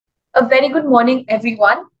A very good morning,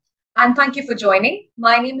 everyone, and thank you for joining.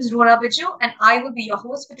 My name is Rora Biju, and I will be your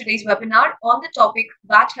host for today's webinar on the topic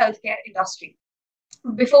VAT healthcare industry.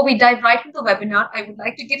 Before we dive right into the webinar, I would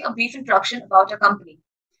like to give a brief introduction about our company,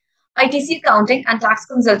 ITC Accounting and Tax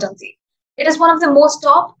Consultancy. It is one of the most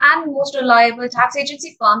top and most reliable tax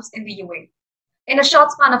agency firms in the UAE. In a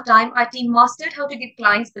short span of time, our team mastered how to give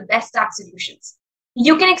clients the best tax solutions.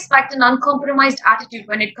 You can expect an uncompromised attitude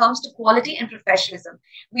when it comes to quality and professionalism.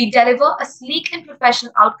 We deliver a sleek and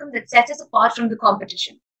professional outcome that sets us apart from the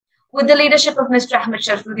competition. With the leadership of Mr. Ahmed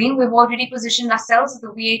Sharfuddin, we've already positioned ourselves as the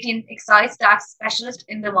VAT and excise tax specialist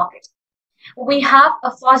in the market. We have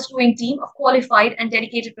a fast-growing team of qualified and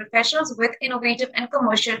dedicated professionals with innovative and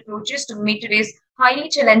commercial approaches to meet today's highly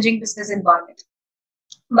challenging business environment.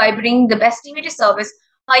 By bringing the best team to service,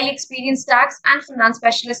 highly experienced tax and finance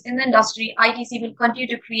specialists in the industry, ITC will continue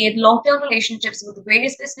to create long-term relationships with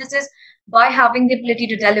various businesses by having the ability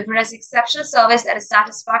to deliver us exceptional service that is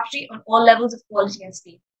satisfactory on all levels of quality and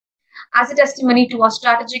speed. As a testimony to our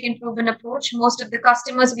strategic and proven approach, most of the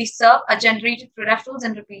customers we serve are generated through referrals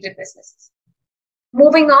and repeated businesses.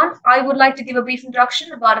 Moving on, I would like to give a brief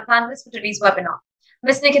introduction about our panelists for today's webinar.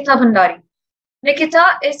 Ms. Nikita Bhandari.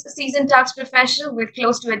 Nikita is a seasoned tax professional with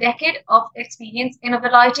close to a decade of experience in a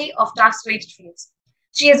variety of tax-related fields.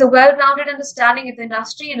 She has a well-rounded understanding of the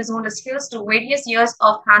industry and has honed her skills through various years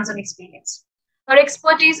of hands-on experience. Her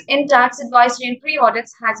expertise in tax advisory and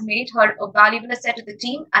pre-audits has made her a valuable asset to the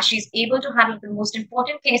team as she is able to handle the most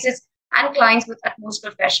important cases and clients with utmost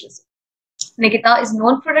professionalism. Nikita is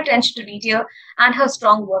known for her attention to detail and her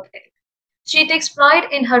strong work ethic. She takes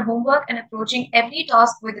pride in her homework and approaching every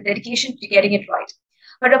task with a dedication to getting it right.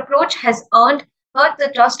 Her approach has earned her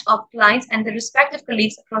the trust of clients and the respect of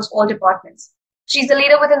colleagues across all departments. She's a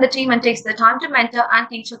leader within the team and takes the time to mentor and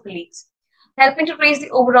teach her colleagues, helping to raise the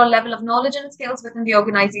overall level of knowledge and skills within the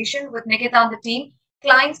organization. With Nikita on the team,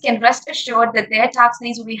 clients can rest assured that their tax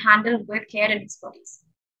needs will be handled with care and expertise.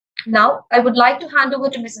 Now, I would like to hand over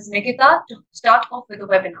to Mrs. Nikita to start off with the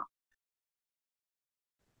webinar.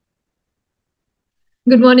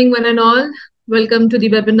 Good morning, one and all. Welcome to the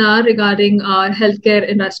webinar regarding our healthcare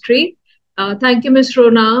industry. Thank you, Ms.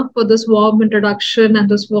 Rona, for this warm introduction and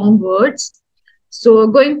those warm words. So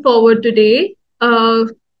going forward today,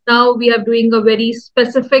 now we are doing a very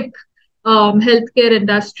specific healthcare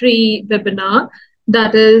industry webinar.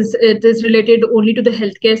 That is, it is related only to the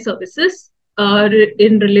healthcare services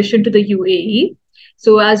in relation to the UAE.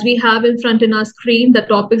 So as we have in front in our screen, the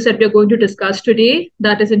topics that we are going to discuss today,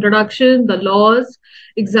 that is introduction, the laws,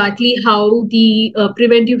 exactly how the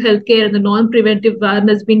preventive healthcare and the non-preventive one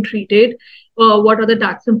has been treated, what are the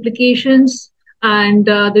tax implications, and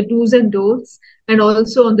the do's and don'ts, and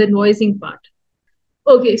also on the invoicing part.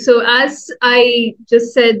 Okay, so as I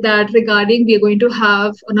just said that regarding, we are going to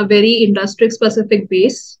have on a very industry-specific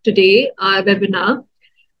base today, our webinar,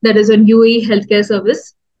 that is on UAE healthcare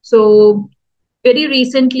service. So very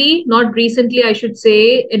recently, not recently, I should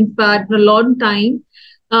say, in fact, in a long time,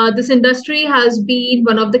 this industry has been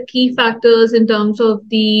one of the key factors in terms of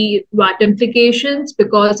the VAT implications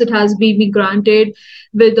because it has been granted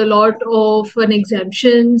with a lot of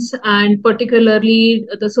exemptions, and particularly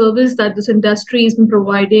the service that this industry has been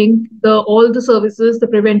providing, all the services, the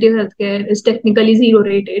preventive healthcare is technically zero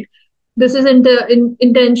rated. This is in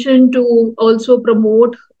intention to also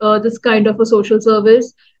promote this kind of a social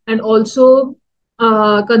service, and also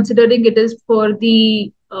considering it is for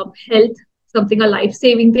the health, something a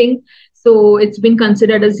life-saving thing. So it's been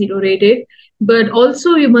considered as zero rated. But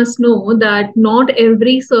also you must know that not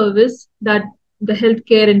every service that the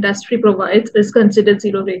healthcare industry provides is considered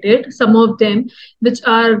zero rated. Some of them, which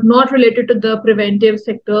are not related to the preventive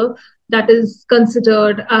sector, that is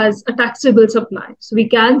considered as a taxable supply. So we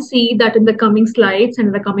can see that in the coming slides and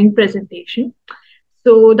in the coming presentation.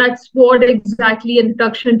 So that's what exactly an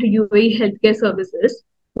introduction to UAE healthcare services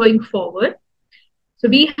going forward. So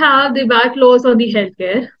we have the VAT laws on the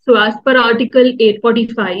healthcare. So as per Article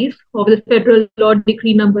 845 of the Federal Law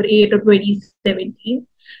Decree number 8 of 2017,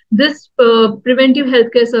 this preventive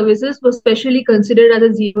healthcare services was specially considered as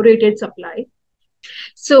a zero-rated supply.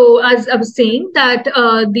 So as I was saying that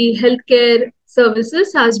the healthcare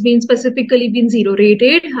services has been specifically been zero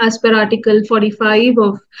rated as per Article 45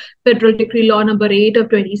 of Federal Decree Law number 8 of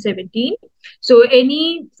 2017. So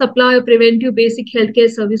any supply of preventive basic healthcare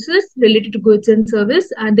services related to goods and service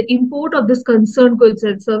and the import of this concerned goods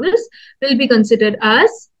and service will be considered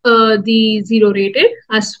as the zero rated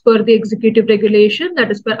as per the executive regulation,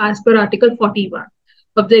 that is as per Article 41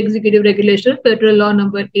 of the executive regulation, Federal Law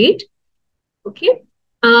number 8. Okay.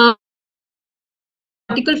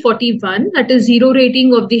 Article 41, that is zero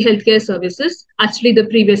rating of the healthcare services. Actually, the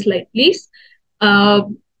previous slide, please.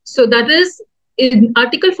 So that is in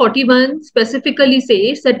Article 41 specifically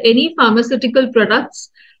says that any pharmaceutical products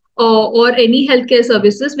or any healthcare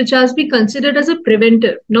services which has been considered as a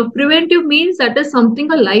preventive. Now, preventive means that is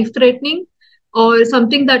something a life-threatening or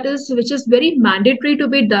something that is which is very mandatory to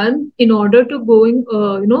be done in order to going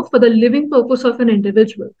for the living purpose of an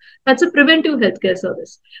individual. That's a preventive healthcare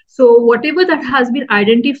service. So whatever that has been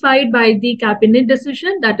identified by the cabinet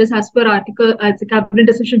decision, that is as per the cabinet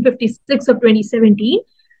decision 56 of 2017,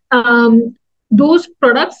 those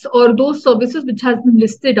products or those services which has been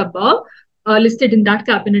listed above, listed in that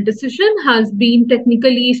cabinet decision, has been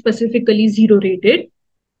technically specifically zero rated.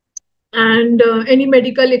 And any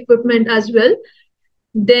medical equipment as well.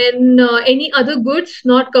 Then any other goods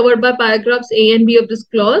not covered by paragraphs A and B of this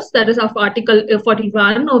clause, that is of Article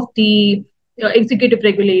 41 of the executive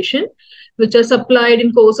regulation, which are supplied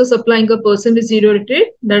in course of supplying a person with zero rated,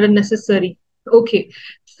 that are necessary. Okay,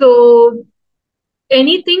 so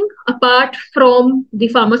anything apart from the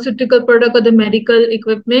pharmaceutical product or the medical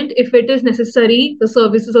equipment, if it is necessary, the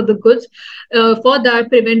services or the goods, for that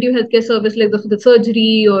preventive healthcare service, like the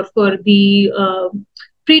surgery or for the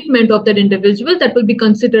treatment of that individual, that will be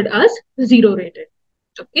considered as zero rated.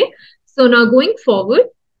 Okay, so now going forward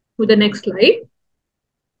to the next slide.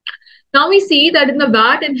 Now we see that in the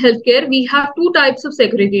VAT and healthcare, we have two types of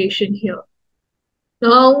segregation here.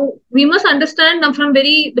 Now, we must understand now from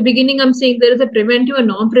the beginning, I'm saying there is a preventive and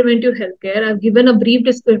non-preventive healthcare. I've given a brief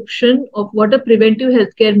description of what a preventive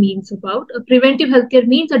healthcare means about. A preventive healthcare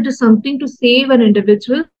means that it is something to save an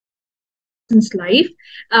individual's life,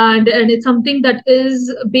 and it's something that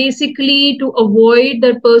is basically to avoid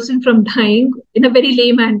that person from dying in a very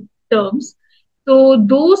layman terms. So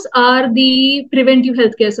those are the preventive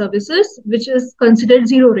healthcare services, which is considered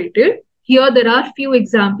zero rated. Here, there are few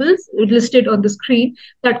examples listed on the screen.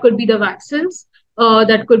 That could be the vaccines,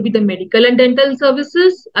 that could be the medical and dental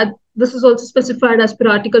services. This is also specified as per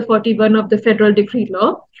Article 41 of the Federal Decree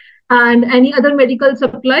Law. And any other medical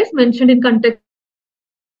supplies mentioned in context,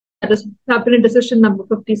 that is Cabinet Decision number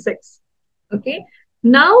 56. Okay.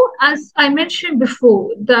 Now, as I mentioned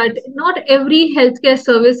before, that not every healthcare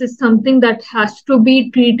service is something that has to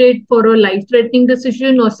be treated for a life-threatening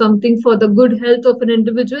decision or something for the good health of an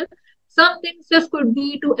individual. Some things just could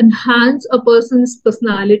be to enhance a person's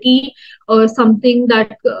personality or something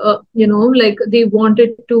that, like they wanted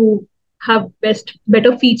to have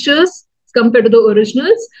better features compared to the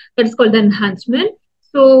originals. That is called the enhancement.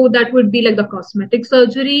 So that would be like the cosmetic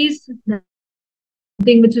surgeries,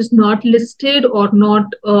 something which is not listed or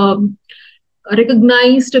not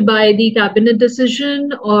recognized by the cabinet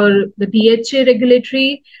decision or the DHA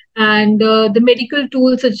regulatory, and the medical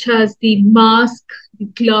tools such as the mask, the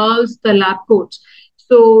gloves, the lab coats.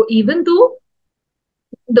 So even though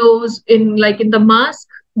those in the mask,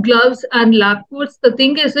 gloves and lab coats, the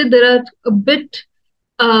thing is that there are a bit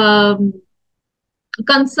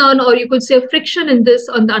concern, or you could say friction in this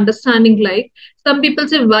on the understanding. Like some people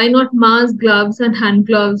say, why not mask, gloves and hand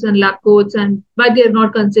gloves and lab coats, and why they are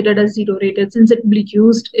not considered as zero rated since it will be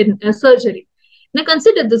used in a surgery. Now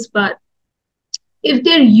consider this part. If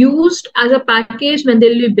they're used as a package when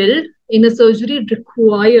they'll be billed in a surgery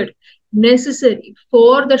required, necessary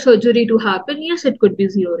for the surgery to happen, yes, it could be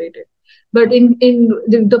zero rated. But in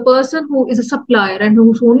the person who is a supplier and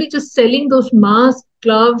who's only just selling those masks,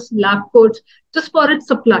 gloves, lab coats just for its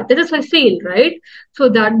supply, that is a sale, right? So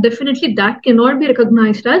that definitely that cannot be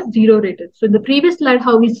recognized as zero rated. So in the previous slide,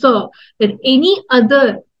 how we saw that any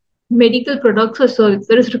other medical products or service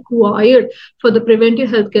that is required for the preventive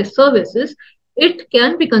healthcare services, it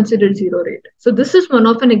can be considered zero rated. So this is one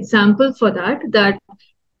of an example for that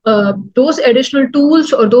those additional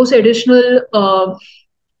tools or those additional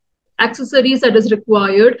accessories that is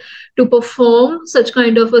required to perform such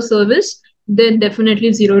kind of a service, then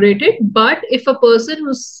definitely zero rated. But if a person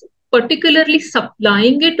who's particularly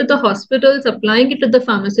supplying it to the hospital, supplying it to the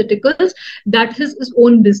pharmaceuticals, that is his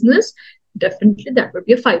own business, definitely that would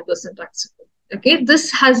be a 5% taxable. Okay, this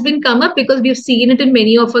has been come up because we've seen it in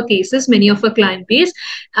many of our cases, many of our client base,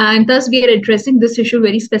 and thus we are addressing this issue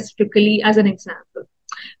very specifically as an example.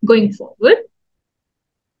 Going forward.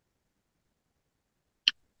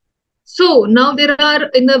 So now there are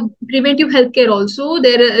in the preventive healthcare also,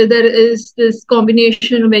 there is this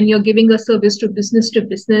combination when you're giving a service to business,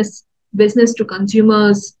 business to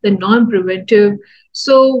consumers, the non-preventive.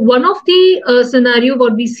 So one of the scenario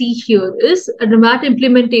what we see here is a VAT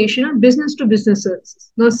implementation of business to business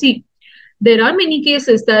services. Now see, there are many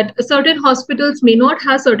cases that certain hospitals may not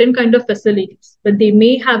have certain kind of facilities, but they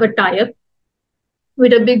may have a tie-up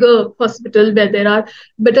with a bigger hospital where there are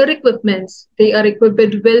better equipments, they are equipped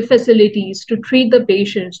with well facilities to treat the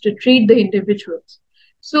patients, to treat the individuals.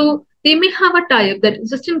 So they may have a tie-up that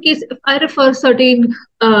just in case if I refer certain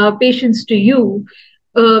patients to you,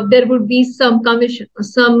 there would be some commission,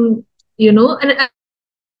 some, an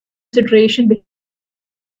consideration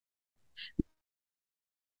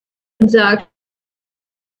transaction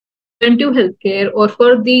preventive healthcare or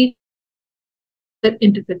for the that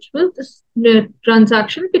individual, this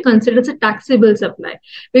transaction be considered as a taxable supply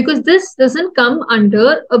because this doesn't come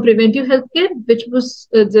under a preventive healthcare, which was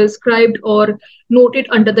described or noted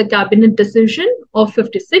under the cabinet decision of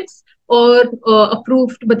 56 or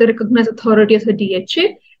approved by the recognized authority as a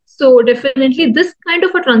DHA. So definitely this kind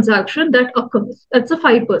of a transaction that occurs, that's a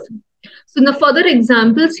 5%. So in the further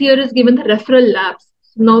examples here is given the referral labs.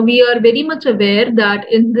 Now we are very much aware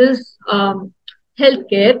that in this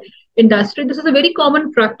healthcare industry, this is a very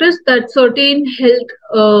common practice that certain health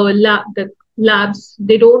labs,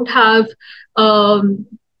 they don't have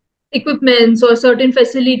equipments or certain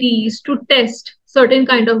facilities to test certain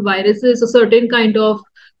kind of viruses or certain kind of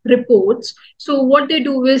reports. So what they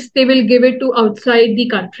do is they will give it to outside the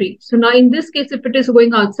country. So now in this case, if it is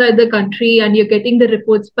going outside the country and you're getting the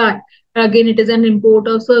reports back, again, it is an import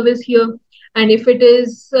of service here. And if it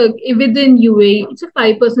is within UAE, it's a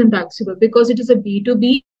 5% taxable because it is a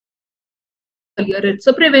B2B. Earlier, it's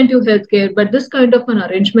a preventive healthcare, but this kind of an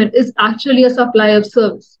arrangement is actually a supply of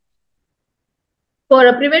service. For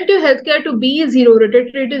a preventive healthcare to be zero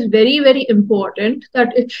rated, it is very, very important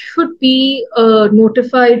that it should be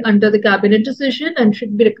notified under the cabinet decision and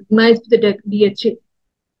should be recognized with the DHA.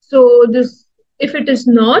 So this, if it is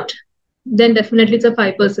not, then definitely it's a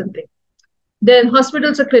 5% thing. Then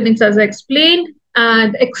hospitals or clinics, as I explained,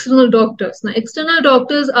 and external doctors. Now, external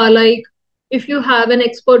doctors are like if you have an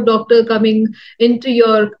expert doctor coming into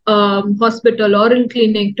your hospital or in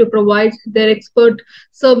clinic to provide their expert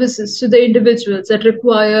services to the individuals that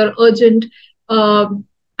require urgent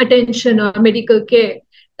attention or medical care,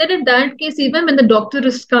 then in that case, even when the doctor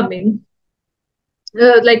is coming,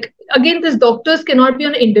 like again, these doctors cannot be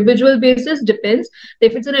on an individual basis, depends.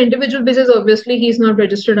 If it's on an individual basis, obviously he's not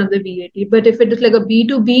registered under VAT. But if it is like a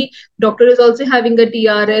B2B, doctor is also having a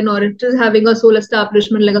TRN or it is having a sole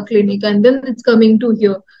establishment like a clinic and then it's coming to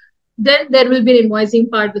here, then there will be an invoicing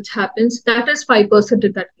part which happens. That is 5%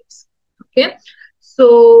 in that case. Okay.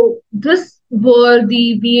 So this were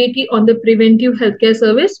the VAT on the preventive healthcare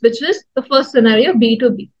service, which is the first scenario,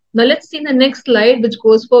 B2B. Now let's see the next slide, which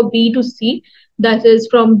goes for B2C, that is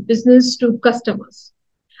from business to customers.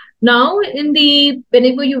 Now,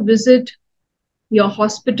 whenever you visit your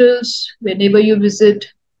hospitals, whenever you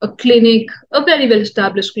visit a clinic, a very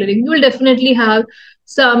well-established clinic, you will definitely have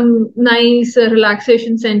some nice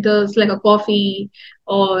relaxation centers like a coffee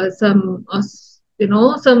or some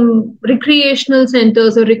recreational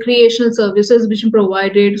centers or recreational services which are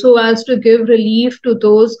provided so as to give relief to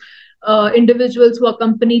those individuals who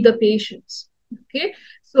accompany the patients. Okay.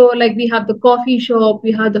 So like we have the coffee shop,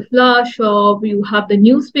 we have the flower shop, you have the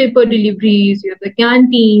newspaper deliveries, you have the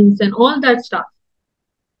canteens and all that stuff.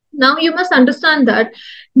 Now you must understand that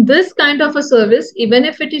this kind of a service, even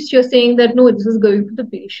if it is you're saying that no, this is going to the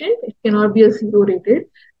patient, it cannot be a zero rated.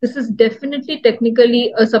 This is definitely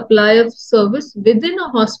technically a supply of service within a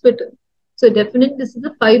hospital. So definitely this is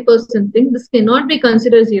a 5% thing. This cannot be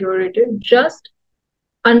considered zero rated, just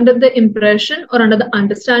under the impression or under the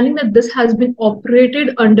understanding that this has been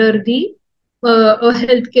operated under the a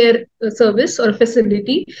healthcare service or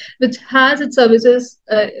facility which has its services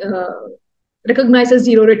recognized as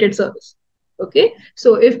zero rated service. Okay,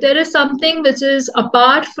 so if there is something which is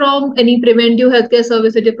apart from any preventive healthcare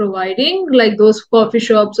service that you're providing, like those coffee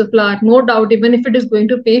shops or flat, no doubt, even if it is going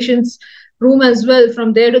to patients' room as well,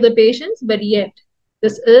 from there to the patients, but yet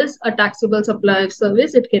this is a taxable supply of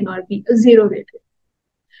service. It cannot be a zero rated.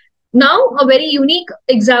 Now, a very unique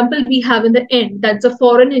example we have in the end, that's a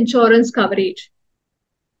foreign insurance coverage.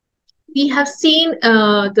 We have seen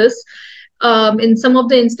this in some of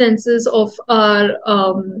the instances of our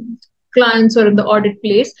clients or in the audit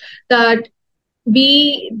place, that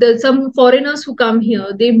some foreigners who come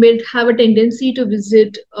here, they may have a tendency to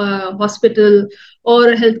visit a hospital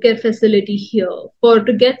or a healthcare facility here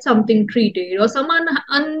to get something treated, or some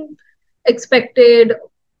unexpected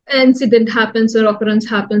incident happens or occurrence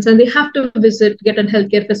happens and they have to get a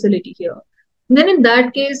healthcare facility here. And then in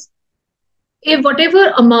that case, if whatever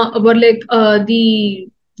amount or the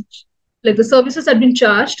services have been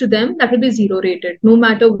charged to them, that will be zero rated, no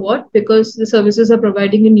matter what, because the services are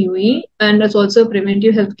providing in UAE and it's also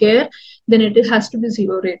preventive healthcare. then it has to be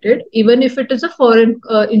zero rated. Even if it is a foreign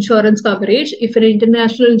insurance coverage, if an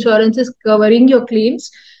international insurance is covering your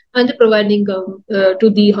claims and providing to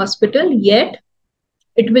the hospital, yet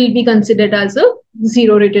it will be considered as a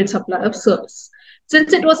zero rated supply of service.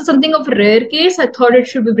 Since it was something of rare case, I thought it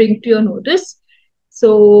should be bring to your notice.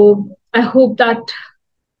 So I hope that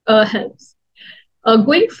helps.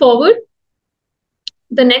 Going forward,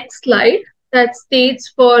 the next slide that states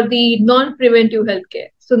for the non-preventive healthcare.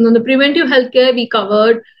 So on the preventive healthcare, we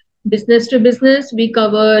covered business to business, we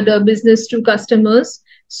covered business to customers.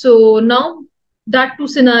 So now that two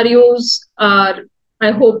scenarios are,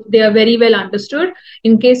 I hope they are very well understood.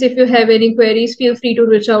 In case if you have any queries, feel free to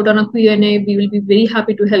reach out on a Q&A. We will be very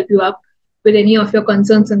happy to help you up with any of your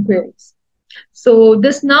concerns and queries. So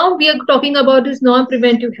this now we are talking about is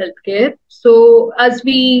non-preventive healthcare. So as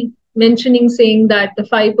we mentioning saying that the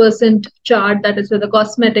 5% chart that is for the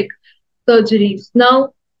cosmetic surgeries.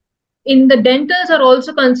 Now in the dentals are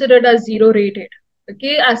also considered as zero rated,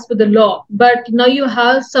 okay, as per the law. But now you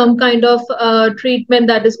have some kind of treatment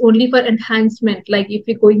that is only for enhancement. Like if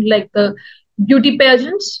you're going like the beauty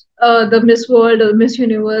pageants, the Miss World or Miss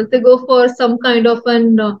Universe, they go for some kind of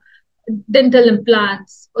an dental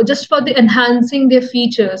implants or just for the enhancing their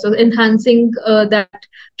features or enhancing that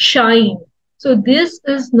shine. So this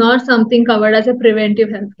is not something covered as a preventive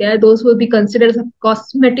healthcare. Those will be considered as a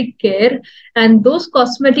cosmetic care, and those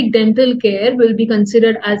cosmetic dental care will be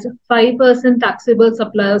considered as a 5% taxable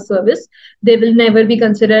supplier service. They will never be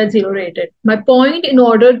considered as zero rated. My point in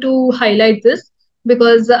order to highlight this,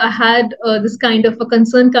 because I had this kind of a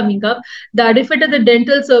concern coming up that if it is a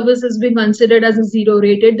dental service is being considered as a zero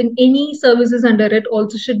rated, then any services under it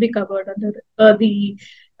also should be covered under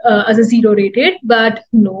as a zero rated. But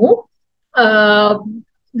no,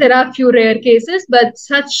 there are few rare cases, but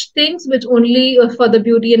such things which only for the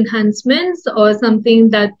beauty enhancements or something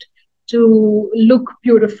that to look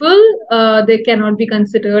beautiful, they cannot be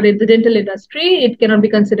considered in the dental industry. It cannot be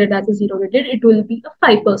considered as a zero rated. It will be a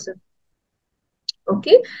 5%.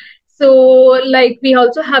 Okay, so like we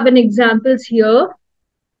also have an examples here,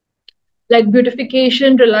 like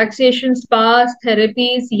beautification, relaxation, spas,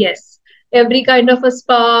 therapies. Yes, every kind of a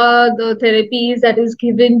spa, the therapies that is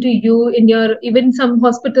given to you in your, even some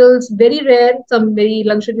hospitals, very rare, some very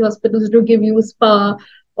luxury hospitals do give you spa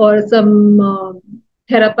or some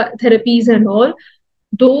therapies and all.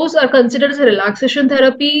 Those are considered as a relaxation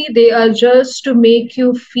therapy. They are just to make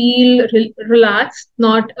you feel relaxed,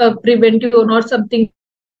 not a preventive or not something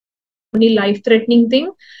only life-threatening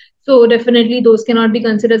thing. So definitely those cannot be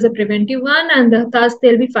considered as a preventive one, and thus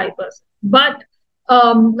they'll be 5%. But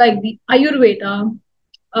like the Ayurveda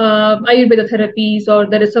therapies, or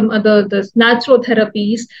there is some other this natural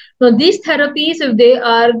therapies. Now these therapies, if they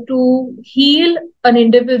are to heal an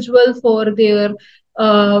individual for their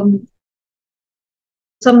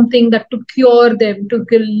something that to cure them, to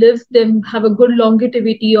live them, have a good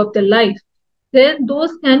longevity of their life, then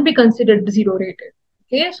those can be considered zero rated.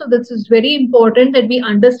 Okay, so this is very important that we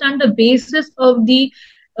understand the basis of the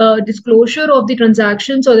disclosure of the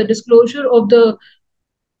transactions or the disclosure of the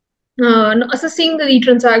assessing the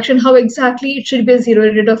transaction, how exactly it should be 0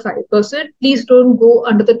 rated or 5%. Please don't go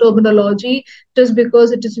under the terminology just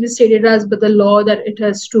because it is stated as by the law that it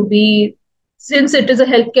has to be, since it is a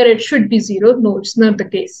healthcare, it should be zero. No, it's not the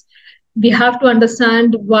case. We have to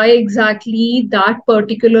understand why exactly that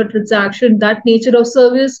particular transaction, that nature of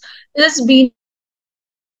service is being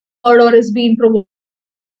or is being promoted.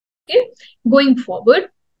 Okay, going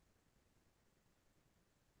forward.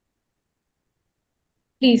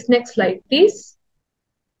 Please, next slide, please.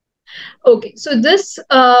 Okay, so this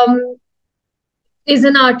is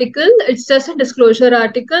an article. It's just a disclosure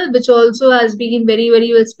article, which also has been very,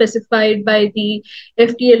 very well specified by the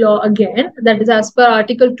FTA law again. That is as per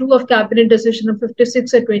Article 2 of Cabinet Decision of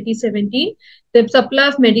 56 of 2017. The supply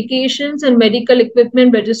of medications and medical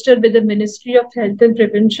equipment registered with the Ministry of Health and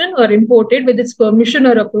Prevention or imported with its permission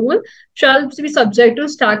or approval shall be subject to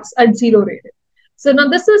tax at zero rated. So now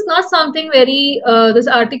this is not something very, this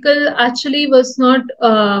article actually was not,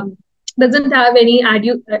 doesn't have any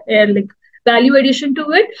like value addition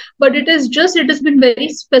to it, but it is just, it has been very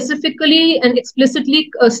specifically and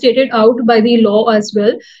explicitly stated out by the law as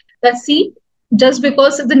well. That see, just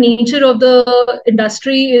because the nature of the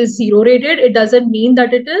industry is zero rated, it doesn't mean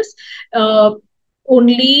that it is.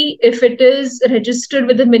 Only if it is registered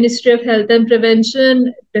with the Ministry of Health and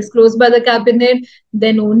Prevention, disclosed by the cabinet,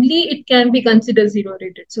 then only it can be considered zero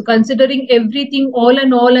rated. So considering everything all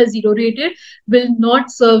in all as zero rated will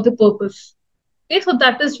not serve the purpose. Okay, so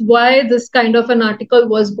that is why this kind of an article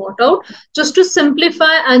was brought out, just to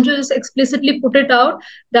simplify and just explicitly put it out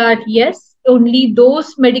that yes, only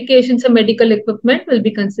those medications and medical equipment will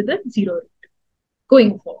be considered zero rate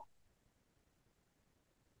going forward.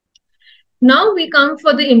 Now we come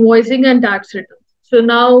for the invoicing and tax returns. So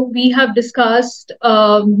now we have discussed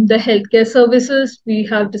the healthcare services, we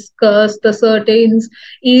have discussed the certain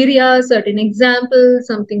areas, certain examples,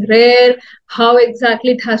 something rare, how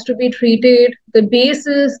exactly it has to be treated, the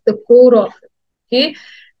basis, the core of it. Okay,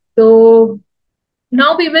 so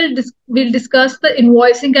now we'll discuss the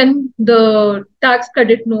invoicing and the tax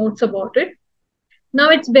credit notes about it. Now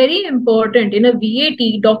it's very important in a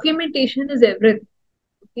VAT, documentation is everything.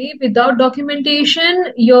 Okay, without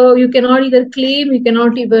documentation, you cannot either claim, you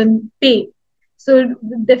cannot even pay. So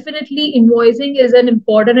definitely invoicing is an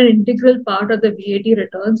important and integral part of the VAT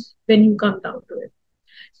returns when you come down to it.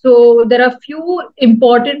 So there are few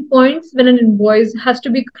important points when an invoice has to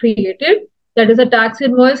be created. That is, a tax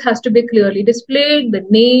invoice has to be clearly displayed. The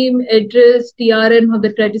name, address, TRN of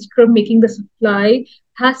the registrar making the supply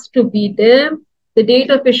has to be there. The date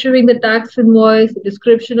of issuing the tax invoice, the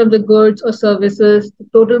description of the goods or services, the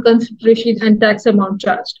total consideration and tax amount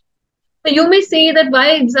charged. So you may say that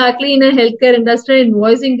why exactly in a healthcare industry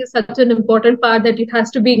invoicing is such an important part that it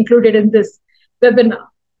has to be included in this webinar.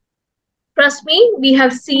 Trust me, we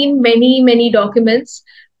have seen many documents.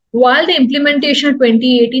 While the implementation of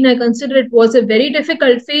 2018, I consider it was a very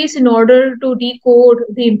difficult phase in order to decode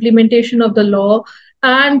the implementation of the law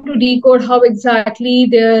and to decode how exactly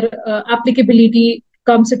their applicability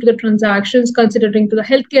comes into the transactions, considering to the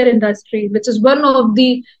healthcare industry, which is one of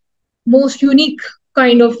the most unique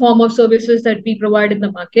kind of form of services that we provide in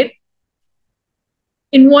the market.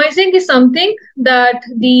 Invoicing is something that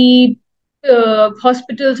the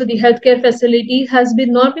hospitals or the healthcare facility has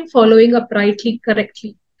been not been following uprightly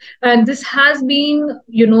correctly. And this has been,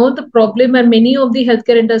 the problem, and many of the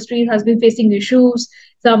healthcare industry has been facing issues.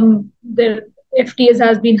 The FTS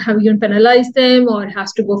has been having penalized them or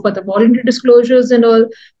has to go for the voluntary disclosures and all.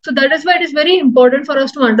 So that is why it is very important for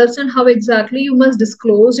us to understand how exactly you must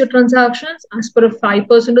disclose your transactions as per a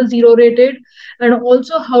 5% or zero rated, and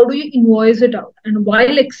also how do you invoice it out. And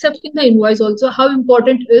while accepting the invoice, also how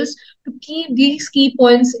important it is to keep these key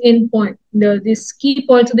points in point, these key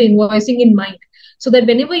points of the invoicing in mind, so that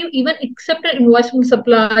whenever you even accept an invoice from the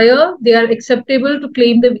supplier, they are acceptable to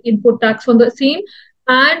claim the input tax on the same.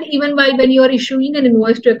 And even when you are issuing an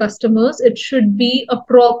invoice to your customers, it should be a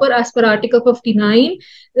proper, as per Article 59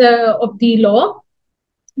 of the law,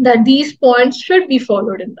 that these points should be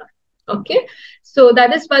followed in that. Okay, so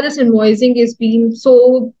that is why this invoicing is being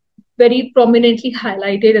so very prominently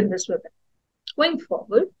highlighted in this webinar. Going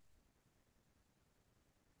forward.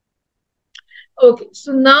 Okay,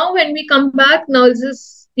 so now when we come back, now this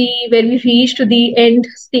is where we reach to the end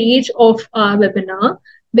stage of our webinar,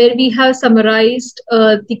 where we have summarized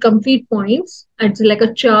the complete points. It's like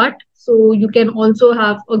a chart, so you can also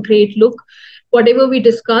have a great look. Whatever we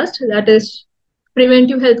discussed, that is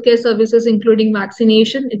preventive healthcare services, including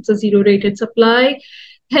vaccination, it's a zero-rated supply.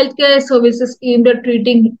 Healthcare services aimed at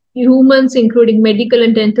treating humans, including medical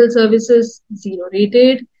and dental services,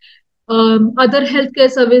 zero-rated. Other healthcare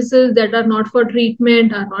services that are not for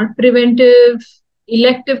treatment, are not preventive,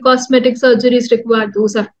 elective cosmetic surgeries required,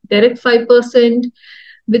 those are direct 5%,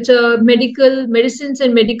 which are medicines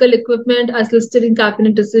and medical equipment as listed in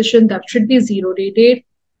cabinet decision, that should be zero rated.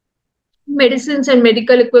 Medicines and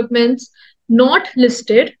medical equipments not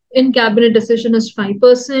listed in cabinet decision is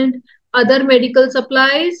 5%. Other medical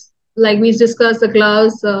supplies, like we discussed, the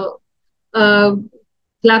gloves,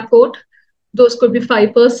 lab coat, those could be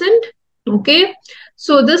 5%. Okay,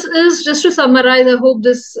 so this is just to summarize. I hope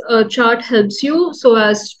this chart helps you so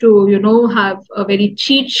as to have a very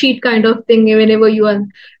cheat sheet kind of thing whenever you are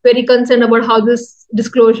very concerned about how this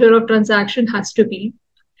disclosure of transaction has to be.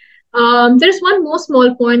 There's one more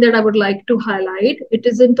small point that I would like to highlight. It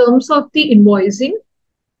is in terms of the invoicing.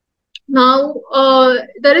 Now,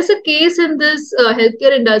 there is a case in this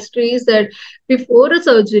healthcare industries that before a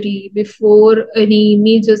surgery, before any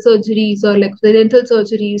major surgeries or like the dental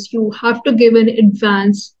surgeries, you have to give an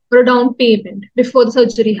advance or a down payment before the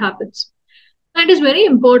surgery happens. And it is very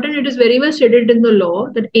important, it is very well stated in the law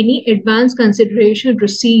that any advance consideration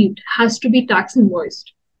received has to be tax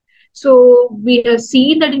invoiced. So we have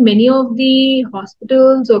seen that in many of the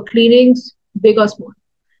hospitals or clinics, big or small,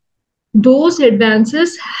 those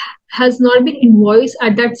advances has not been invoiced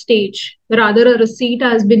at that stage. Rather, a receipt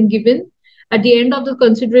has been given at the end of the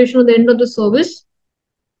consideration, or the end of the service.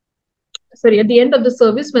 Sorry, at the end of the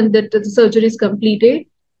service, when the surgery is completed,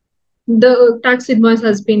 the tax invoice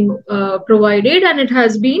has been provided, and it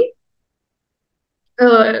has been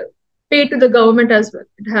paid to the government as well.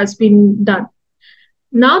 It has been done.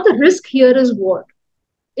 Now, the risk here is what?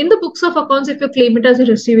 In the books of accounts, if you claim it as a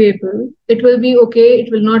receivable, it will be okay.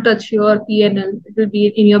 It will not touch your P&L. It will be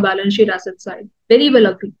in your balance sheet asset side. Very well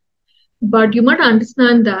agreed. But you must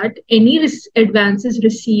understand that any advances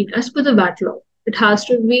received as per the VAT law, it has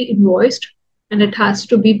to be invoiced and it has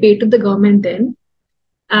to be paid to the government then.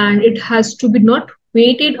 And it has to be not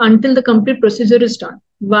waited until the complete procedure is done.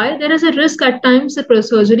 Why? There is a risk at times the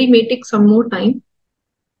surgery may take some more time,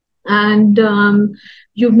 and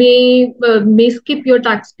you may skip your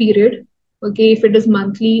tax period. Okay, if it is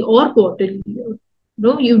monthly or quarterly,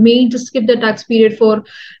 you may just skip the tax period for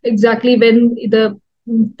exactly when the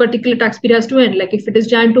particular tax period has to end. Like if it is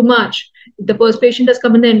Jan to March, if the first patient has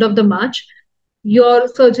come in the end of the March, your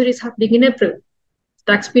surgery is happening in April,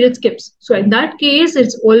 tax period skips. So in that case,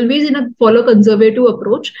 it's always in a follow conservative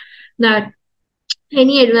approach that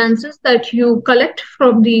any advances that you collect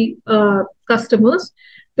from the customers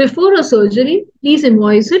before a surgery, please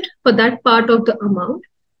invoice it for that part of the amount.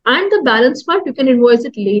 And the balance part, you can invoice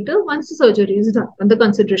it later once the surgery is done and the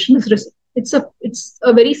consideration is received. It's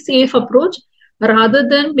a very safe approach rather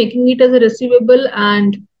than making it as a receivable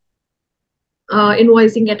and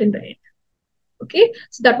invoicing it in the end. Okay,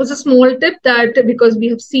 so that was a small tip, that because we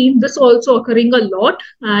have seen this also occurring a lot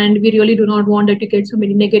and we really do not want to get so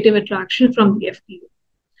many negative attraction from the FPO.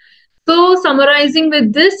 So summarizing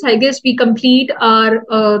with this, I guess we complete our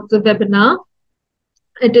the webinar.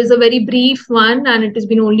 It is a very brief one and it has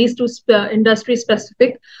been only to industry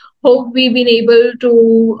specific. Hope we've been able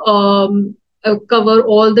to cover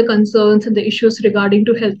all the concerns and the issues regarding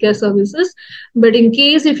to healthcare services. But in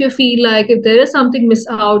case if you feel like if there is something missed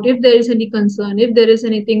out, if there is any concern, if there is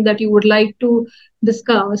anything that you would like to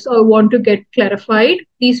discuss or want to get clarified,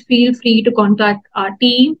 please feel free to contact our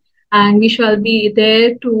team and we shall be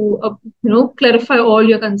there to clarify all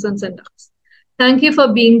your concerns and doubts. Thank you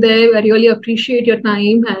for being there. I really appreciate your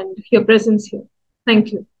time and your presence here.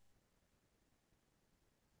 Thank you.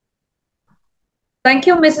 Thank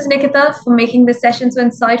you, Mrs. Nikita, for making this session so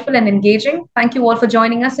insightful and engaging. Thank you all for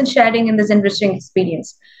joining us and sharing in this enriching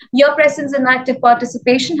experience. Your presence and active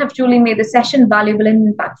participation have truly made the session valuable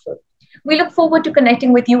and impactful. We look forward to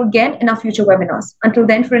connecting with you again in our future webinars. Until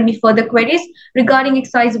then, for any further queries regarding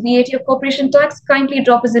excise, VAT, or corporation tax, kindly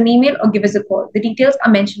drop us an email or give us a call. The details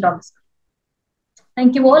are mentioned on the screen.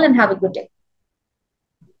 Thank you all and have a good day.